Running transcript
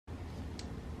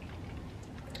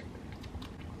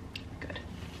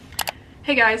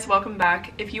Hey guys, welcome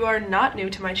back. If you are not new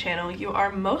to my channel, you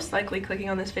are most likely clicking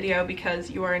on this video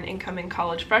because you are an incoming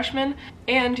college freshman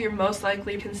and you're most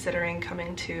likely considering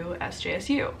coming to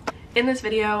SJSU. In this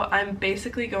video, I'm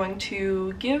basically going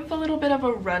to give a little bit of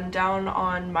a rundown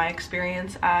on my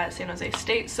experience at San Jose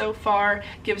State so far,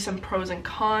 give some pros and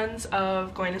cons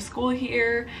of going to school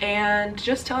here, and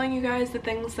just telling you guys the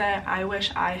things that I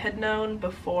wish I had known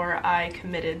before I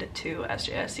committed to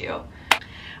SJSU.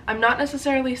 I'm not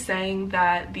necessarily saying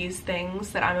that these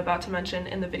things that I'm about to mention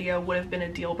in the video would have been a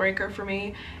deal breaker for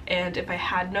me, and if I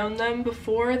had known them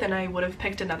before then I would have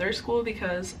picked another school,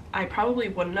 because I probably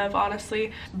wouldn't have,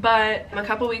 honestly. But I'm a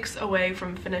couple weeks away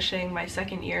from finishing my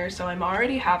second year, so I'm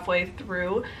already halfway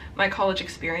through my college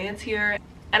experience here.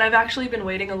 And I've actually been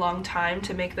waiting a long time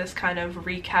to make this kind of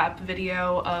recap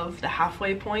video of the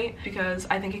halfway point because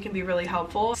I think it can be really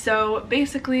helpful. So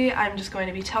basically, I'm just going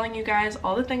to be telling you guys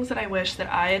all the things that I wish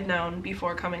that I had known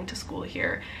before coming to school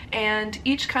here. And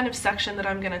each kind of section that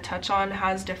I'm going to touch on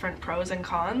has different pros and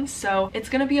cons. So it's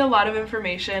going to be a lot of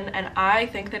information, and I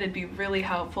think that it'd be really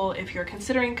helpful if you're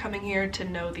considering coming here to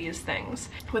know these things.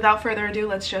 Without further ado,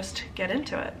 let's just get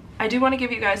into it. I do want to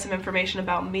give you guys some information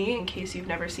about me in case you've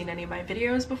never seen any of my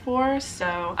videos before.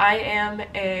 So I am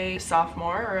a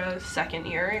sophomore or a second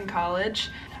year in college.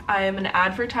 I am an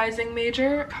advertising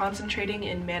major concentrating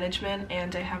in management,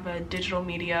 and I have a digital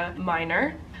media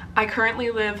minor. I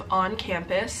currently live on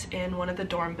campus in one of the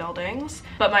dorm buildings,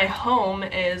 but my home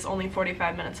is only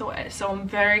 45 minutes away, so I'm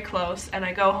very close and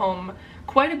I go home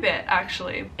quite a bit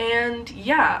actually. And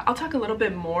yeah, I'll talk a little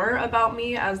bit more about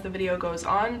me as the video goes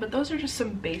on, but those are just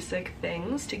some basic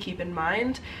things to keep in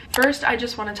mind. First, I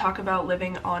just want to talk about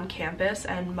living on campus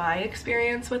and my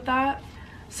experience with that.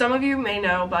 Some of you may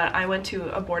know, but I went to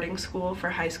a boarding school for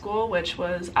high school, which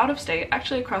was out of state,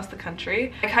 actually across the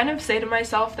country. I kind of say to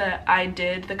myself that I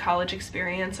did the college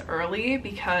experience early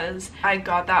because I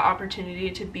got that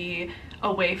opportunity to be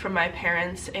away from my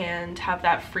parents and have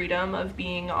that freedom of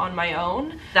being on my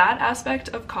own. That aspect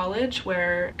of college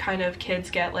where kind of kids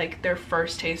get like their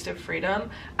first taste of freedom,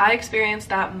 I experienced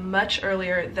that much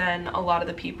earlier than a lot of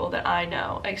the people that I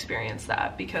know experienced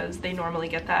that, because they normally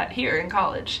get that here in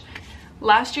college.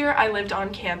 Last year I lived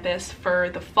on campus for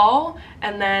the fall,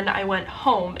 and then I went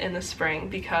home in the spring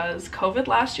because COVID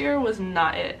last year was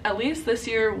not it. At least this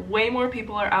year, way more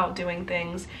people are out doing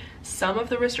things. Some of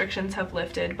the restrictions have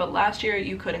lifted, but last year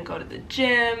you couldn't go to the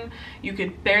gym, you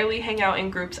could barely hang out in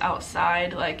groups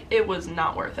outside, like it was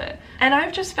not worth it. And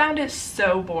I've just found it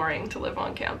so boring to live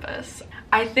on campus.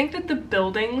 I think that the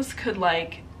buildings could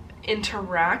like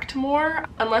interact more.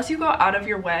 Unless you go out of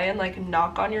your way and like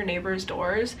knock on your neighbors'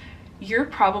 doors, you're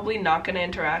probably not going to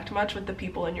interact much with the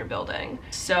people in your building.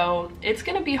 So it's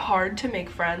going to be hard to make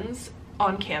friends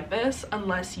on campus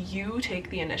unless you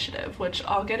take the initiative, which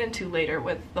I'll get into later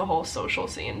with the whole social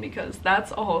scene because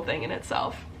that's a whole thing in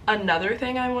itself. Another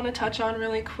thing I want to touch on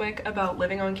really quick about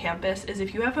living on campus is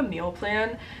if you have a meal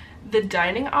plan, the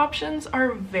dining options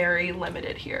are very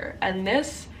limited here. And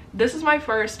this is my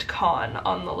first con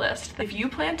on the list. If you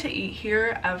plan to eat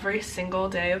here every single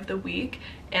day of the week,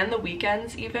 and the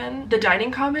weekends even, the dining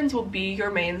commons will be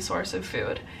your main source of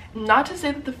food. Not to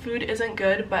say that the food isn't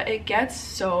good, but it gets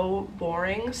so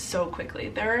boring so quickly.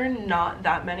 There are not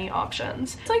that many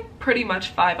options. It's like pretty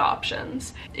much 5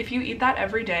 options. If you eat that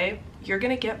every day, you're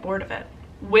gonna get bored of it.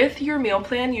 With your meal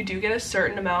plan, you do get a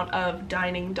certain amount of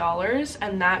dining dollars,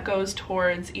 and that goes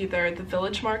towards either the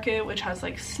Village Market, which has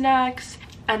like snacks,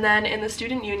 and then in the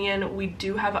Student Union, we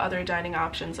do have other dining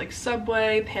options like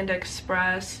Subway, Panda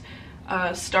Express,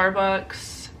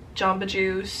 Starbucks, Jamba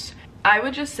Juice. I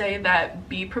would just say that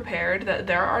be prepared that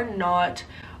there are not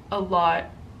a lot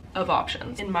of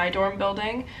options. In my dorm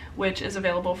building, which is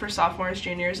available for sophomores,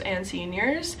 juniors, and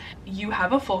seniors, you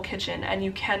have a full kitchen and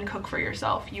you can cook for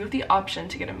yourself. You have the option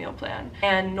to get a meal plan.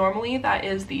 And normally that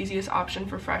is the easiest option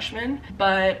for freshmen,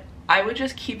 but I would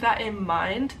just keep that in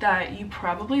mind that you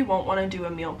probably won't want to do a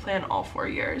meal plan all 4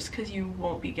 years because you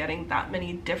won't be getting that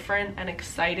many different and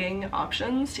exciting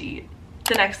options to eat.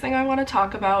 The next thing I want to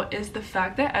talk about is the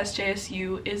fact that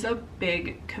SJSU is a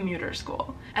big commuter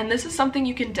school. And this is something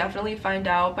you can definitely find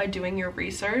out by doing your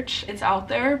research. It's out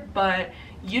there, but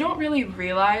you don't really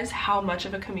realize how much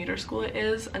of a commuter school it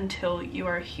is until you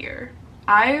are here.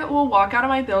 I will walk out of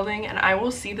my building and I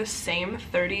will see the same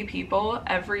 30 people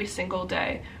every single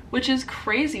day, which is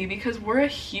crazy because we're a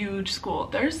huge school.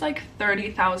 There's like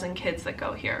 30,000 kids that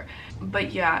go here.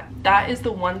 But yeah, that is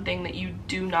the one thing that you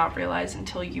do not realize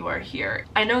until you are here.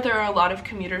 I know there are a lot of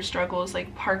commuter struggles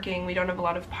like parking. We don't have a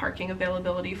lot of parking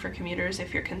availability for commuters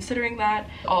if you're considering that.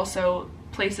 Also,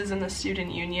 places in the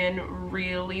student union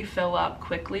really fill up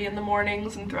quickly in the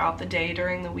mornings and throughout the day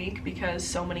during the week because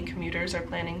so many commuters are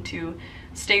planning to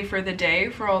stay for the day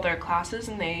for all their classes,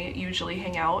 and they usually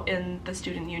hang out in the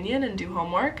student union and do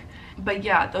homework. But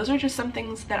yeah, those are just some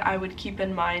things that I would keep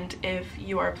in mind if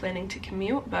you are planning to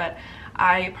commute, but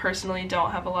I personally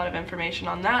don't have a lot of information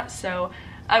on that, so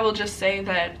I will just say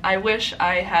that I wish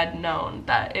I had known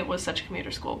that it was such a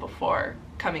commuter school before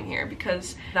coming here,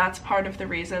 because that's part of the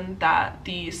reason that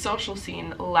the social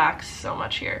scene lacks so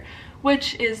much here,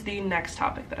 which is the next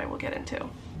topic that I will get into.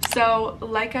 So,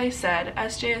 like I said,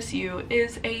 SJSU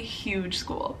is a huge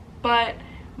school, but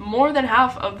more than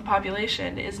half of the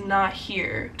population is not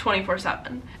here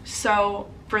 24/7. So,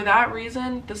 for that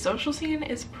reason, the social scene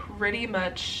is pretty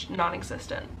much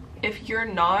non-existent. If you're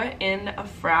not in a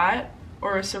frat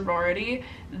or a sorority,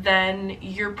 then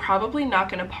you're probably not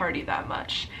going to party that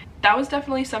much. That was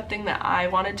definitely something that I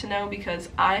wanted to know, because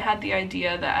I had the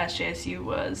idea that SJSU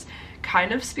was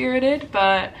kind of spirited,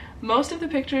 but most of the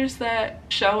pictures that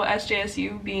show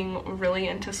SJSU being really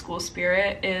into school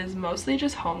spirit is mostly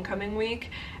just homecoming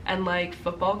week and like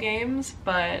football games,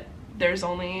 but there's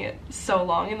only so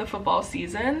long in the football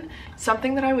season.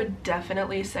 Something that I would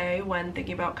definitely say when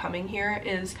thinking about coming here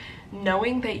is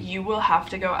knowing that you will have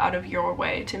to go out of your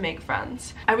way to make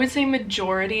friends. I would say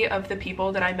majority of the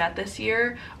people that I met this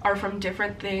year are from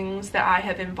different things that I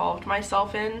have involved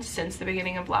myself in since the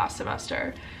beginning of last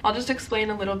semester. I'll just explain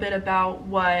a little bit about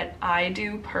what I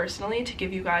do personally to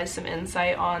give you guys some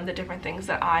insight on the different things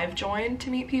that I've joined to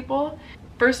meet people.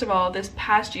 First of all, this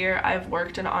past year I've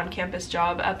worked an on-campus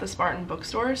job at the Spartan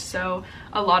bookstore, so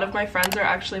a lot of my friends are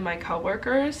actually my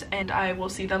co-workers, and I will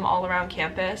see them all around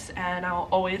campus and I'll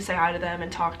always say hi to them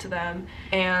and talk to them.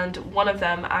 And one of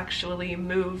them actually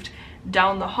moved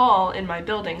down the hall in my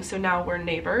building, so now we're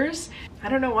neighbors. I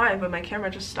don't know why, but my camera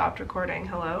just stopped recording.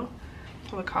 Hello?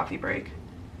 Have a coffee break.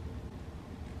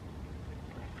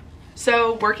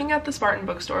 So working at the Spartan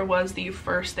bookstore was the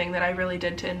first thing that I really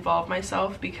did to involve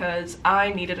myself, because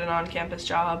I needed an on-campus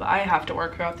job. I have to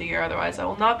work throughout the year, otherwise I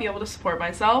will not be able to support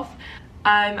myself.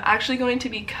 I'm actually going to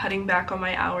be cutting back on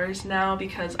my hours now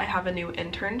because I have a new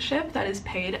internship that is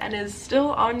paid and is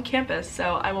still on campus,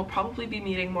 so I will probably be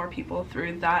meeting more people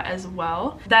through that as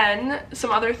well. Then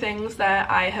some other things that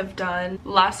I have done.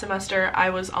 Last semester I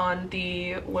was on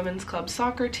the women's club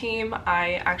soccer team.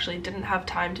 I actually didn't have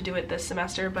time to do it this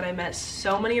semester, but I met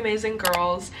so many amazing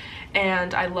girls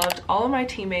and I loved all of my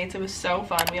teammates. It was so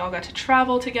fun. We all got to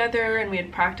travel together and we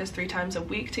had practice 3 times a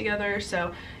week together,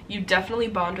 so you definitely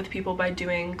bond with people by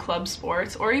doing club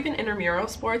sports or even intramural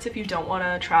sports if you don't want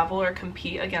to travel or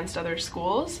compete against other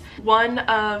schools. One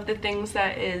of the things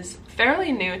that is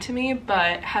fairly new to me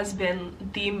but has been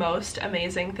the most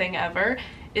amazing thing ever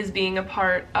is being a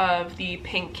part of the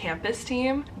Pink Campus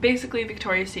team. Basically,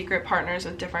 Victoria's Secret partners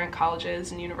with different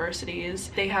colleges and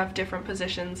universities. They have different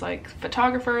positions like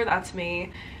photographer, that's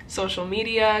me, social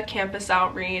media, campus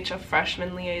outreach, a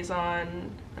freshman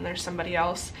liaison, and there's somebody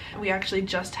else. We actually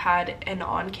just had an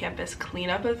on-campus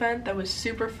cleanup event that was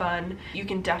super fun. You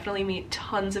can definitely meet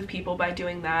tons of people by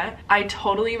doing that. I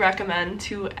totally recommend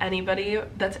to anybody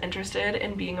that's interested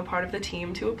in being a part of the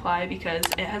team to apply, because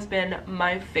it has been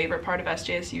my favorite part of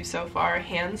SJSU so far,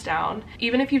 hands down.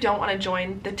 Even if you don't want to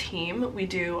join the team, we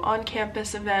do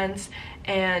on-campus events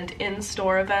and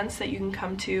in-store events that you can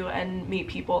come to and meet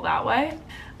people that way.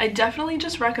 I definitely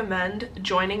just recommend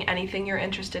joining anything you're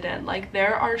interested in. Like,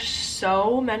 there are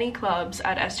so many clubs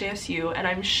at SJSU, and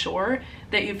I'm sure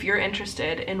that if you're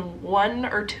interested in 1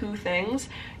 or 2 things,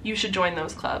 you should join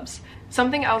those clubs.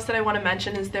 Something else that I want to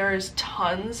mention is there is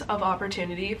tons of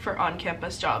opportunity for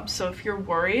on-campus jobs. So if you're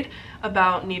worried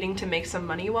about needing to make some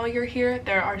money while you're here,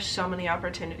 there are so many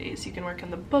opportunities. You can work in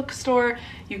the bookstore,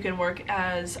 you can work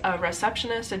as a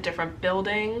receptionist at different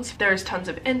buildings. There's tons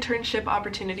of internship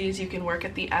opportunities. You can work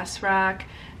at the SRAC.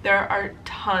 There are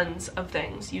tons of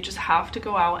things. You just have to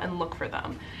go out and look for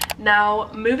them.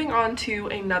 Now, moving on to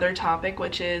another topic,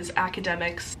 which is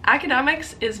academics.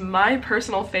 Academics is my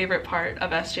personal favorite part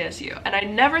of SJSU, and I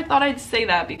never thought I'd say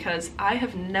that because I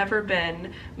have never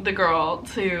been the girl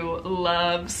to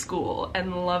love school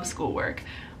and love schoolwork.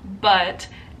 But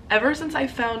ever since I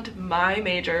found my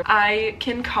major, I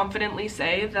can confidently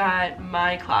say that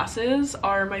my classes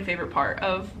are my favorite part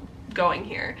of going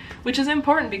here, which is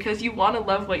important because you want to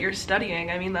love what you're studying.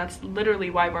 I mean, that's literally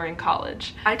why we're in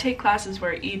college. I take classes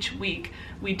where each week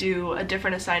we do a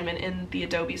different assignment in the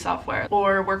Adobe software,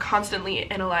 or we're constantly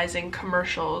analyzing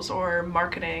commercials or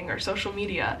marketing or social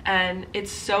media, and it's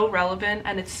so relevant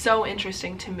and it's so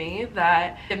interesting to me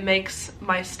that it makes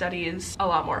my studies a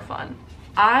lot more fun.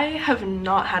 I have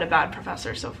not had a bad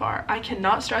professor so far. I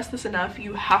cannot stress this enough.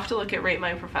 You have to look at Rate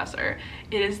My Professor.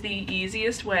 It is the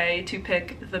easiest way to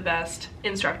pick the best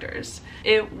instructors.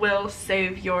 It will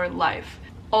save your life.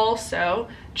 Also,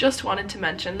 just wanted to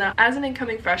mention that as an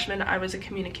incoming freshman, I was a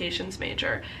communications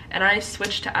major and I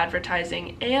switched to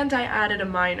advertising and I added a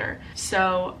minor.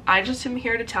 So I just am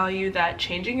here to tell you that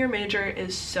changing your major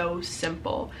is so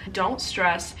simple. Don't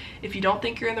stress. If you don't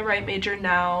think you're in the right major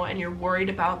now and you're worried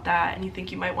about that and you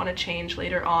think you might want to change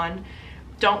later on,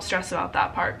 don't stress about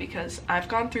that part because I've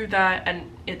gone through that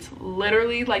and it's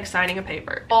literally like signing a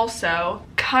paper. Also,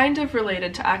 kind of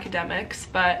related to academics,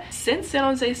 but since San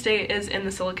Jose State is in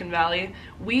the Silicon Valley,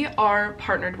 we are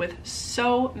partnered with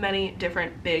so many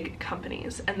different big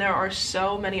companies and there are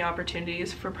so many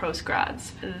opportunities for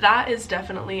postgrads. That is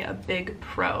definitely a big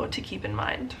pro to keep in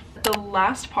mind. The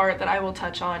last part that I will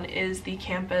touch on is the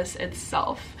campus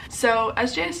itself. So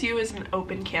SJSU is an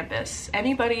open campus.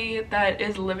 Anybody that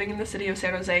is living in the city of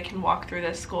San Jose can walk through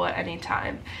this school at any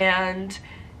time. And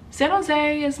San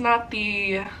Jose is not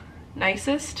the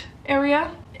nicest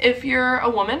area. If you're a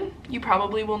woman, you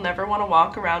probably will never want to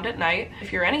walk around at night.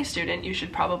 If you're any student, you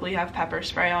should probably have pepper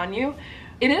spray on you.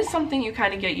 It is something you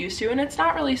kind of get used to and it's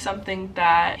not really something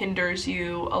that hinders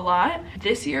you a lot.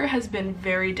 This year has been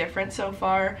very different so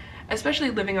far,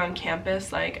 especially living on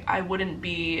campus. Like, I wouldn't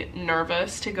be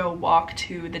nervous to go walk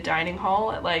to the dining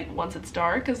hall at like once it's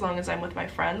dark as long as I'm with my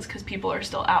friends because people are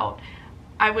still out.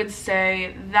 I would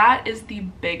say that is the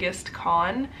biggest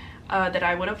con that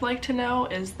I would have liked to know,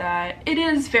 is that it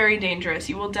is very dangerous.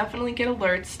 You will definitely get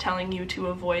alerts telling you to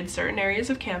avoid certain areas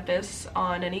of campus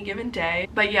on any given day.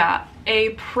 But yeah,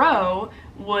 a pro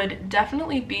would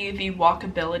definitely be the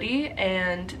walkability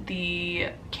and the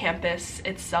campus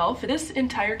itself. This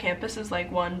entire campus is like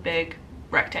one big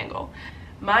rectangle.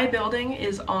 My building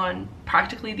is on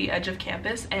practically the edge of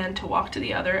campus, and to walk to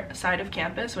the other side of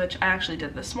campus, which I actually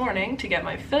did this morning to get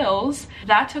my fills,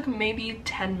 that took maybe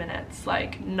 10 minutes,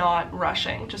 like not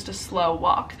rushing, just a slow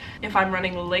walk. If I'm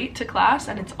running late to class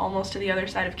and it's almost to the other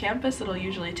side of campus, it'll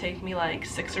usually take me like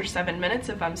 6 or 7 minutes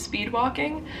if I'm speed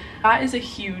walking. That is a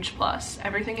huge plus.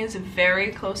 Everything is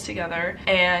very close together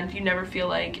and you never feel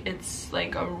like it's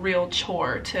like a real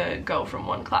chore to go from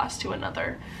one class to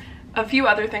another. A few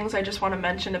other things I just want to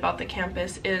mention about the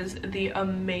campus is the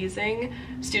amazing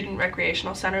student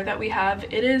recreational center that we have.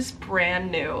 It is brand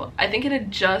new. I think it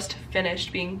had just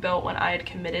finished being built when I had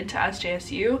committed to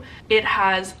SJSU. It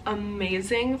has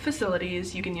amazing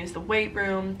facilities. You can use the weight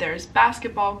room, there's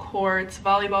basketball courts,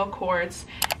 volleyball courts,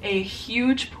 a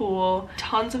huge pool,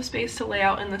 tons of space to lay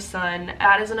out in the sun.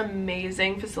 That is an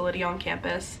amazing facility on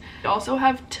campus. We also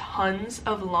have tons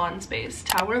of lawn space.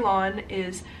 Tower Lawn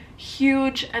is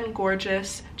huge and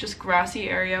gorgeous, just grassy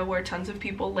area where tons of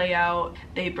people lay out.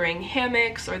 They bring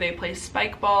hammocks or they play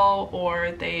spike ball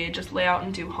or they just lay out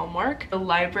and do homework. The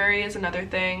library is another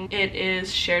thing. It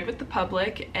is shared with the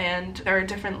public and there are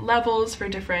different levels for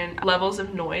different levels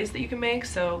of noise that you can make.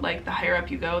 So like the higher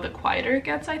up you go, the quieter it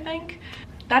gets, I think.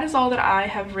 That is all that I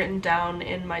have written down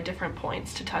in my different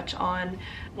points to touch on.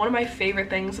 One of my favorite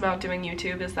things about doing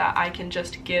YouTube is that I can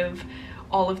just give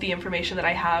all of the information that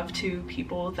I have to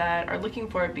people that are looking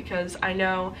for it, because I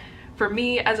know for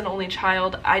me as an only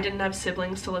child, I didn't have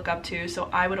siblings to look up to, so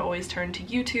I would always turn to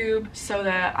YouTube so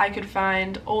that I could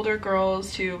find older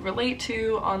girls to relate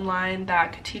to online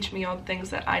that could teach me all the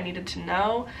things that I needed to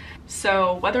know.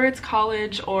 So whether it's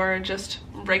college or just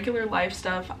regular life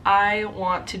stuff, I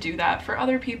want to do that for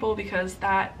other people because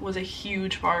that was a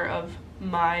huge part of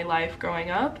my life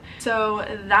growing up. So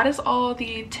that is all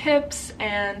the tips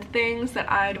and things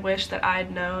that I'd wish that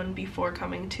I'd known before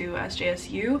coming to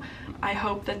SJSU. I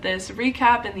hope that this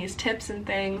recap and these tips and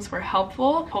things were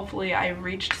helpful. Hopefully I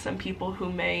reached some people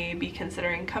who may be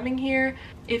considering coming here.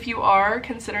 If you are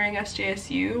considering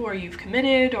SJSU or you've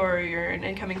committed or you're an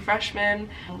incoming freshman,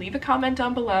 leave a comment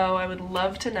down below. I would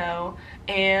love to know.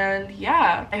 And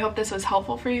yeah, I hope this was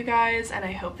helpful for you guys and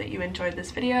I hope that you enjoyed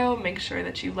this video. Make sure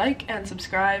that you like and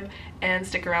subscribe and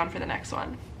stick around for the next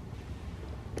one.